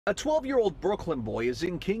A 12-year-old Brooklyn boy is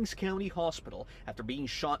in Kings County Hospital after being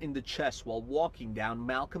shot in the chest while walking down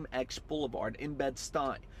Malcolm X Boulevard in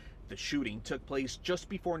Bed-Stuy. The shooting took place just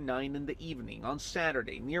before 9 in the evening on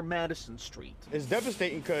Saturday near Madison Street. It's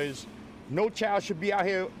devastating because no child should be out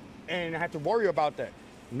here and have to worry about that.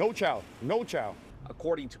 No child, no child.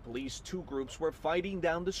 According to police, two groups were fighting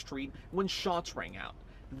down the street when shots rang out.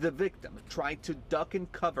 The victim tried to duck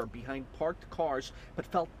and cover behind parked cars but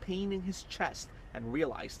felt pain in his chest and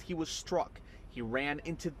realized he was struck. He ran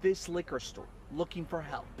into this liquor store looking for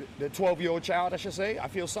help. The 12-year-old child, I should say, I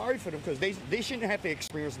feel sorry for them because they shouldn't have to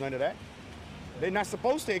experience none of that. They're not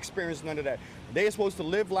supposed to experience none of that. They're supposed to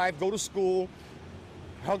live life, go to school,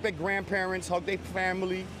 hug their grandparents, hug their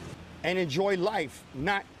family, and enjoy life,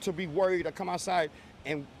 not to be worried or come outside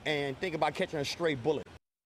and think about catching a stray bullet.